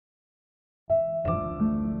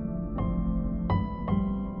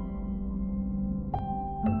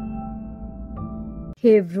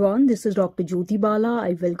Hey everyone, this is Dr. Jyoti Bala.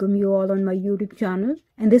 I welcome you all on my YouTube channel.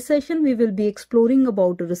 In this session, we will be exploring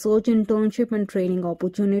about a research internship and training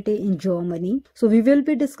opportunity in Germany. So we will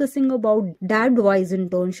be discussing about DAAD WISE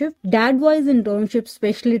internship. DAAD WISE internship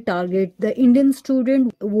specially target the Indian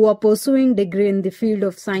student who are pursuing degree in the field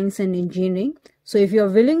of science and engineering. So if you are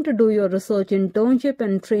willing to do your research internship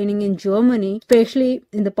and training in Germany, especially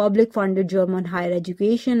in the public funded German higher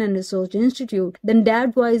education and research institute, then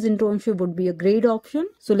DAAD WISE internship would be a great option.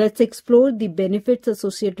 So let's explore the benefits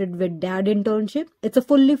associated with DAAD internship. It's a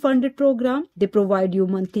fully funded program. They provide you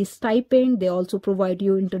monthly stipend. They also provide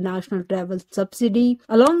you international travel subsidy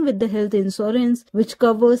along with the health insurance, which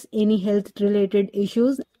covers any health related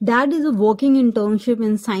issues. DAAD is a working internship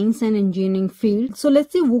in science and engineering field. So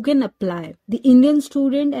let's see who can apply. The Indian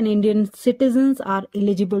student and Indian citizens are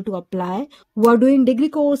eligible to apply who are doing degree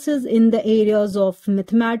courses in the areas of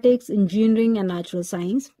mathematics, engineering and natural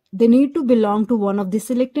science. They need to belong to one of the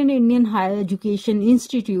selected Indian higher education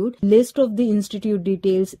institute. List of the institute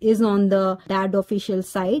details is on the DAAD official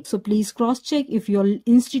site. So please cross-check if your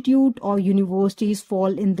institute or universities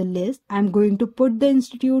fall in the list. I'm going to put the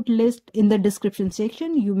institute list in the description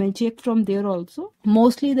section. You may check from there also.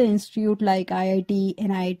 Mostly the institute like IIT,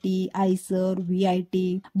 NIT, ISER,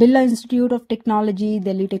 VIT, Birla Institute of Technology,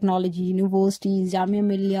 Delhi Technology University, Jamia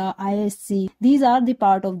Millia, ISC. These are the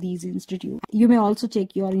part of these institutes. You may also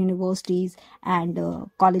check your universities and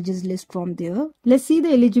colleges list from there. Let's see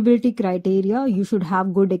the eligibility criteria. You should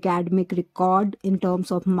have good academic record in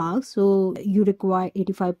terms of marks. So you require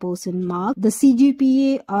 85% mark. The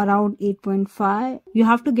CGPA around 8.5. You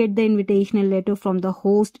have to get the invitational letter from the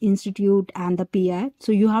host institute and the PI.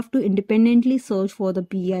 So you have to independently search for the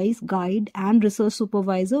PI's guide and research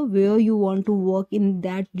supervisor where you want to work in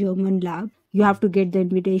that German lab. You have to get the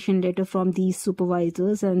invitation letter from these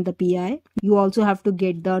supervisors and the PI. You also have to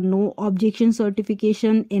get the no objection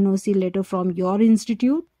certification NOC letter from your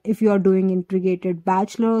institute. If you are doing integrated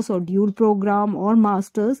bachelor's or dual program or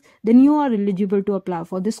master's, then you are eligible to apply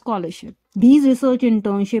for this scholarship. These research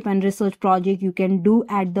internship and research project you can do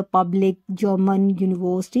at the public German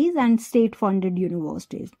universities and state funded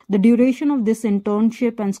universities. The duration of this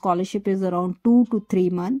internship and scholarship is around 2 to 3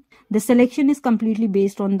 months. The selection is completely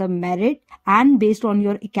based on the merit and based on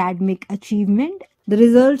your academic achievement. The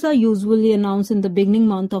results are usually announced in the beginning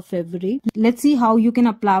month of February. Let's see how you can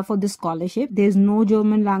apply for this scholarship. There is no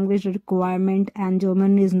German language requirement and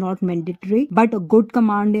German is not mandatory, but a good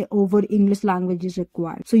command over English language is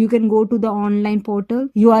required. So you can go to the online portal.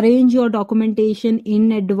 You arrange your documentation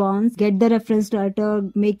in advance, get the reference letter,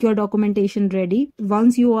 make your documentation ready.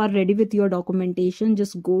 Once you are ready with your documentation,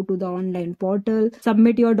 just go to the online portal,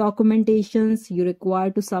 submit your documentations. You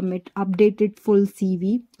require to submit updated full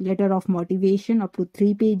CV, letter of motivation up to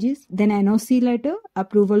 3 pages, then NOC letter,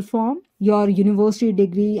 approval form, your university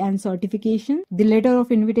degree and certification, the letter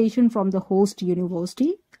of invitation from the host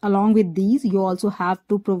university. Along with these, you also have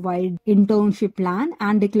to provide internship plan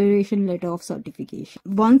and declaration letter of certification.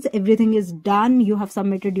 Once everything is done, you have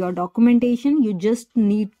submitted your documentation. You just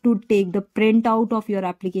need to take the printout of your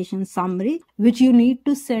application summary, which you need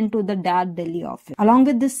to send to the DAAD Delhi office. Along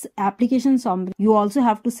with this application summary, you also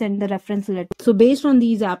have to send the reference letter. So based on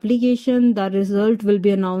these applications, the result will be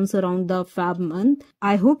announced around the Feb month.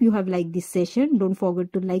 I hope you have liked this session. Don't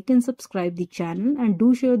forget to like and subscribe the channel and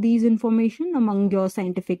do share these information among your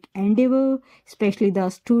scientific endeavor, especially the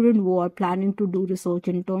students who are planning to do research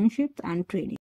internships and training.